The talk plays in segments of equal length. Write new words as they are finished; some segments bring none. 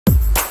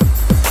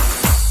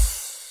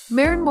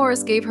Maren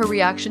gave her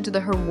reaction to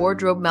her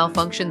wardrobe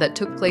malfunction that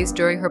took place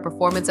during her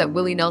performance at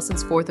Willie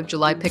Nelson's 4th of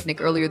July picnic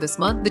earlier this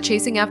month. The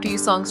Chasing After You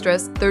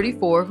songstress,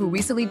 34, who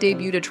recently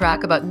debuted a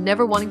track about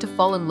never wanting to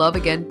fall in love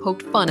again,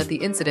 poked fun at the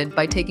incident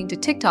by taking to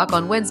TikTok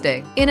on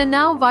Wednesday. In a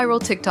now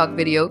viral TikTok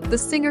video, the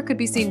singer could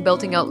be seen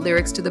belting out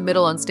lyrics to the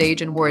middle on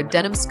stage and wore a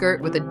denim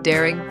skirt with a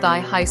daring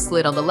thigh-high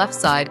slit on the left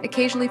side,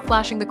 occasionally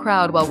flashing the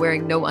crowd while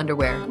wearing no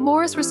underwear.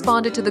 Morris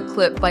responded to the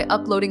clip by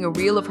uploading a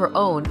reel of her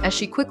own as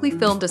she quickly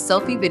filmed a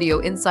selfie video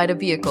inside a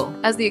vehicle.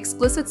 As the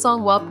explicit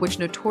song WAP, which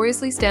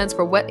notoriously stands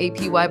for Wet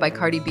APY by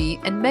Cardi B,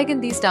 and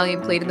Megan Thee Stallion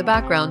played in the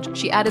background,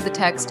 she added the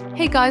text,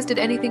 "Hey guys, did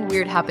anything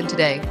weird happen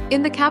today?"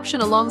 In the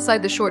caption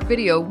alongside the short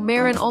video,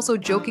 Maren also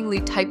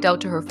jokingly typed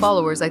out to her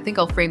followers, "I think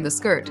I'll frame the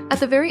skirt." At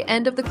the very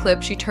end of the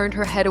clip, she turned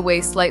her head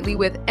away slightly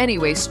with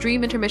 "Anyway,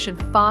 stream intermission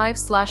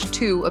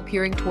 5/2"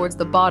 appearing towards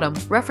the bottom,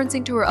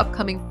 referencing to her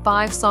upcoming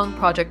 5-song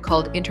project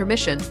called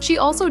Intermission. She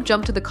also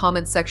jumped to the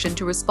comments section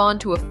to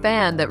respond to a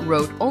fan that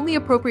wrote, "Only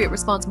appropriate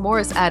response."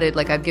 Morris added,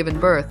 "Like I've given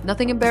birth.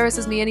 Nothing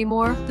embarrasses me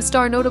anymore." The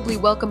star notably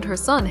welcomed her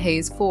son,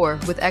 Hayes, 4,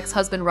 with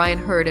ex-husband Ryan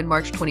Hurd in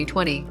March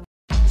 2020.